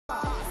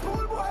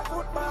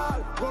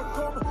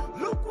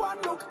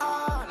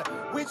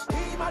Which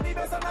team are the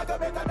best and I go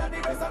better than the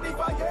rest? And if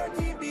I your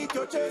team beat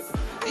your chest,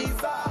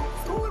 ISSA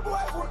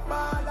schoolboy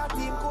football. A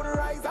team could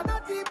rise and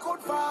a team could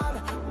fall,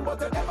 but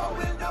they never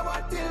will know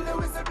until the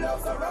whistle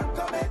blows. So run,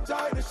 come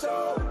enjoy the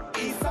show.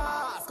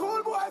 ISSA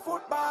schoolboy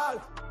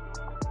football.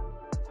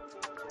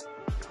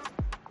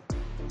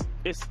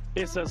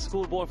 It's a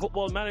schoolboy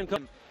football Manning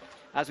Cup.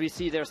 As we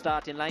see their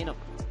starting lineup.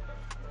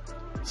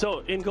 So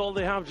in goal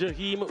they have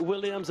Jaheim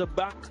Williams a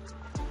back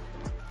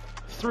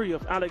three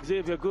of Alex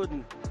Xavier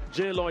Gooden,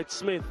 J. Lloyd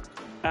Smith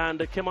and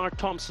Kemar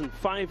Thompson.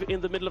 5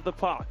 in the middle of the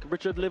park,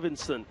 Richard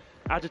Livingston,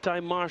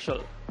 Ajatai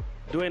Marshall,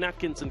 Dwayne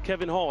Atkinson,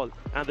 Kevin Hall,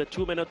 and the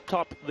 2 men up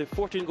top, the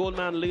 14-goal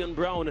man Leon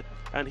Brown,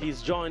 and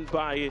he's joined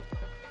by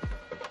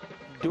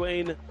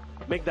Dwayne,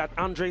 make that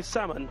Andre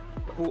Salmon,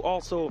 who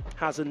also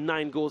has a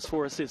 9 goals,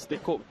 4 assists. They're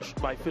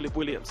coached by Philip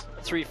Williams.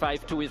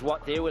 3-5-2 is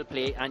what they will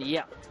play, and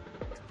yeah,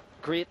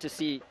 great to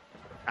see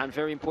and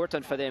very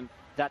important for them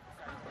that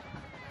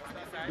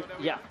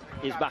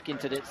is back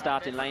into the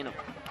starting lineup.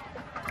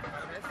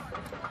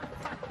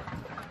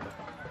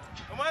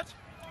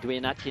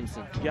 Dwayne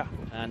Atkinson,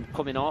 and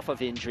coming off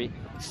of injury,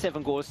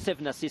 7 goals,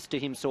 7 assists to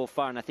him so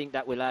far, and I think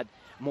that will add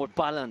more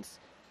balance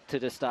to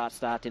the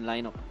starting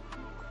lineup.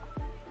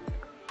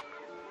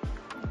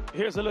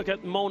 Here's a look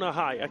at Mona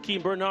High.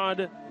 Akeem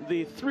Bernard,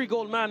 the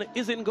 3-goal man,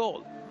 is in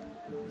goal.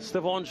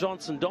 Stevan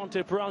Johnson,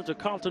 Dante Peralta,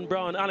 Carlton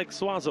Brown, Alex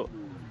Suazo,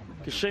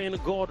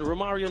 Kishane Gordon,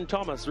 Romarion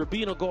Thomas,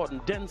 Rubino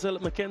Gordon, Denzel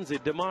McKenzie,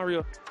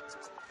 Demario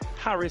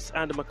Harris,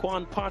 and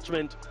McQuan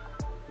Parchment.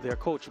 They're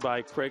coached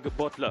by Craig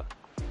Butler.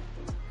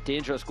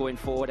 Dangerous going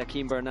forward.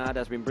 Akeem Bernard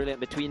has been brilliant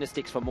between the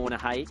sticks for Mona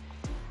High.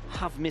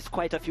 Have missed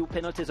quite a few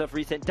penalties of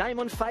recent.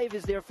 Diamond 5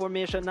 is their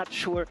formation. Not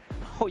sure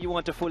how you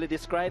want to fully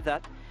describe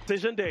that.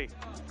 Decision day.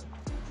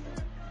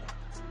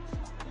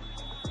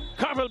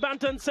 Carvel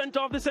Banton sent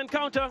off this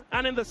encounter,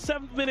 and in the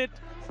 7th minute,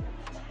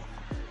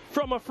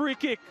 from a free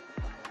kick,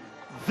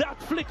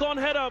 that flick-on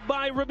header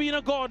by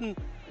Rubino Gordon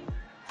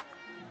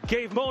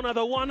gave Mona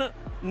the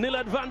 1-0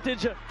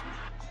 advantage.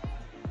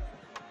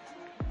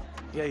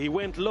 Yeah, he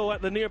went low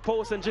at the near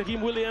post, and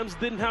Jaheim Williams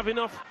didn't have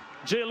enough.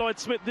 J. Lloyd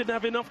Smith didn't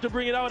have enough to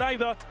bring it out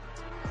either.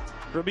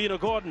 Rubino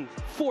Gordon,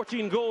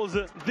 14 goals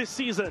this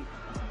season.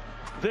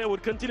 They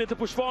would continue to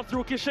push forward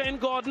through Kishane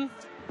Gordon,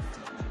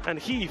 and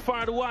he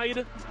fired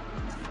wide.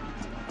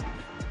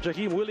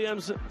 Jaheim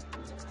Williams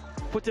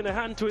putting a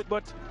hand to it,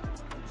 but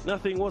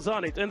nothing was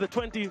on it. In the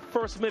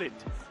 21st minute,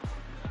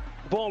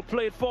 ball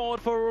played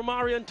forward for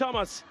Romarion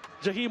Thomas.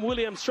 Jaheim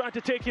Williams tried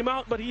to take him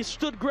out, but he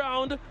stood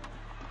ground.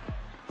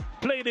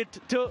 Played it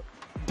to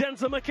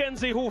Denzel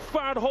McKenzie, who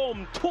fired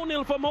home.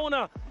 2-0 for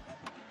Mona.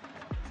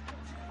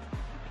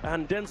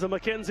 And Denzel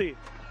McKenzie,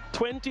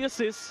 20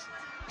 assists,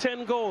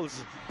 10 goals.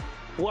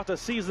 What a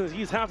season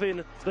he's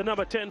having, the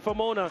number 10 for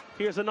Mona.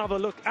 Here's another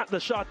look at the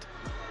shot.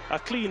 A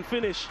clean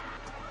finish.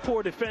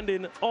 Poor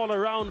defending all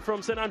around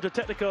from St. Andrew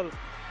Technical.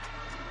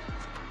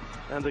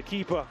 And the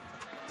keeper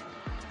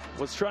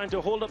was trying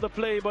to hold up the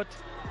play, but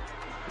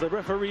the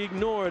referee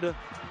ignored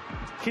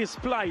his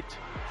plight.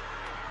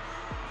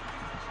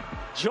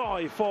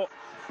 Joy for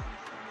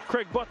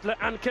Craig Butler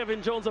and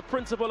Kevin Jones, the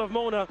principal of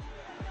Mona.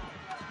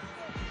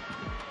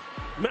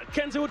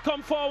 McKenzie would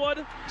come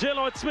forward. J.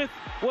 Lloyd Smith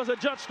was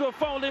adjudged to have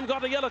fouled him,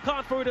 got a yellow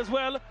card for it as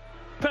well.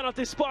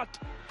 Penalty spot,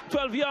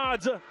 12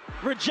 yards.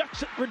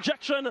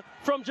 Rejection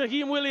from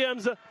Jaheim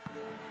Williams.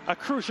 A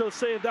crucial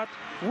save that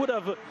would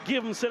have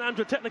given St.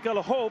 Andrew Technical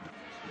a hope.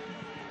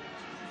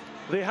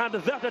 They had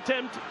that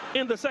attempt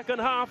in the second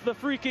half. The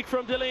free kick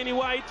from Delaney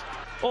White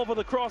over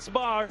the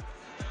crossbar.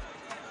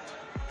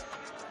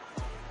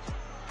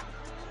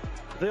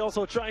 They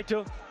also tried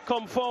to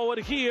come forward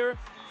here.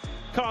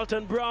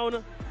 Carlton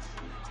Brown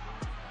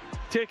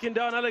taking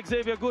down Alex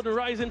Xavier Gooden,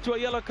 rising to a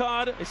yellow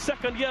card. A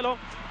second yellow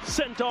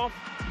sent off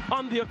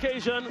on the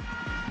occasion.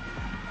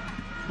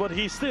 But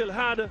he still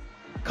had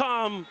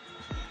calm.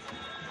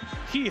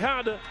 He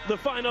had the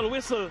final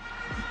whistle.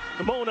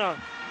 Mona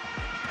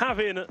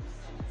having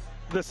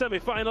the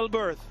semi-final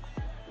berth.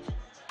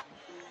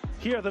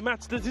 Here are the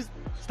match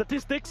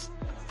statistics.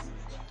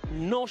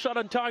 No shot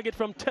on target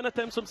from 10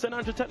 attempts from St.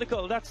 Andrew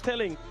Technical. That's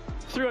telling.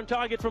 3 on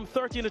target from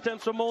 13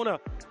 attempts from Mona.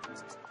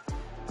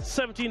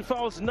 17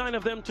 fouls, 9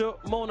 of them to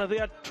Mona. They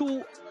had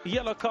 2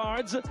 yellow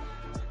cards.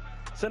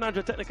 St.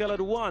 Andrew Technical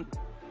had 1.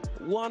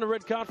 1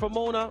 red card for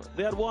Mona.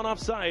 They had 1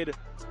 offside.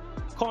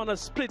 Corner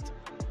split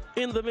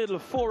in the middle,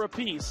 4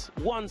 apiece.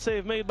 1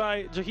 save made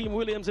by Jaheim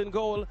Williams in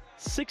goal.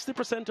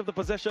 60% of the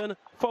possession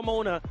for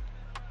Mona.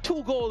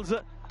 2 goals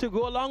to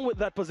go along with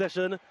that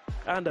possession,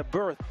 and a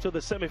berth to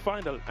the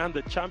semi-final and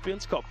the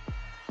Champions Cup.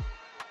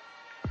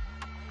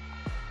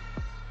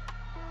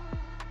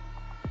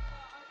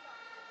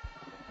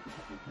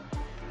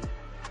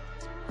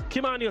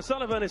 Kimani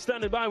O'Sullivan is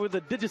standing by with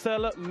the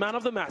Digicel Man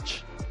of the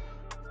Match.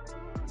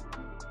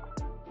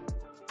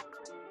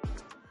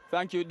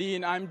 Thank you,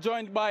 Dean. I'm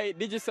joined by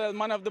Digicel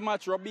Man of the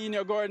Match,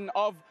 Rubino Gordon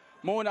of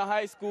Mona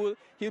High School.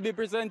 He'll be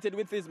presented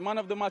with his Man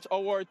of the Match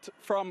award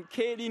from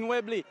Kadeen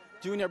Webley,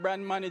 Junior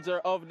Brand Manager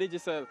of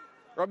Digicel.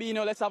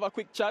 Rubino, let's have a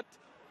quick chat.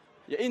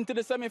 You're into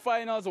the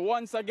semi-finals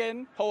once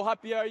again. How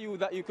happy are you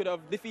that you could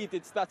have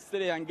defeated STATHS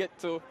today and get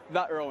to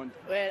that round?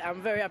 Well,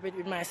 I'm very happy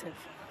with myself.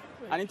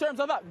 And in terms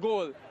of that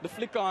goal, the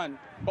flick on,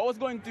 what was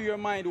going through your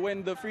mind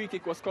when the free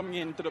kick was coming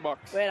into the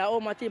box? Well, I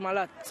owe my team a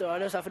lot, so I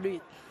just have to do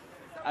it.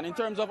 And in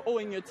terms of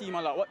owing your team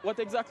a lot, what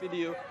exactly do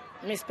you?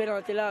 Miss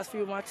penalty last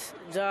few matches,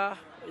 it's a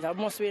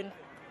must win.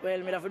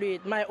 Well, I have to do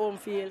it my home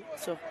field,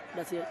 so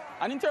that's it.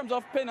 And in terms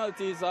of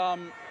penalties,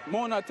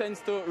 Mona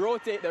tends to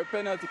rotate their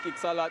penalty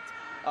kicks a lot.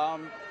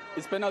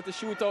 Is penalty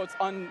shootouts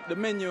on the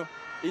menu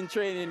in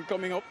training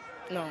coming up?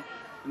 No.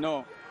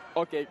 No.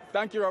 Okay,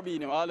 thank you,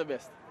 Robinho. All the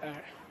best. All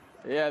right.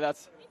 Yeah,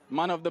 that's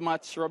man of the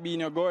match,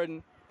 Robinho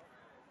Gordon,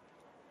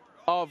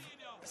 of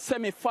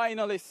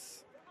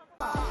semi-finalists.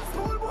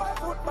 Schoolboy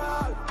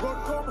football,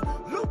 run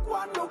come, look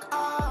one, look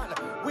all.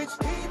 Which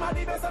team are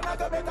the best and not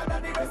the better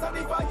than the rest? And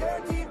if your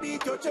team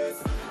beat your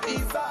chest,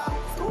 ISSA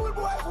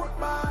schoolboy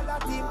football. A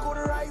team could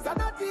rise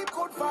and a team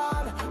could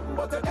fall,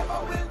 but they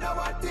never will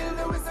know until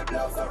the whistle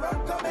blows. So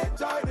run, come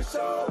enjoy the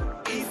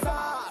show.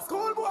 ISSA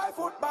schoolboy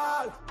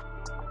football.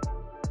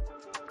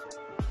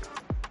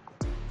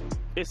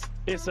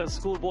 It's a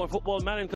schoolboy football Manning Cup.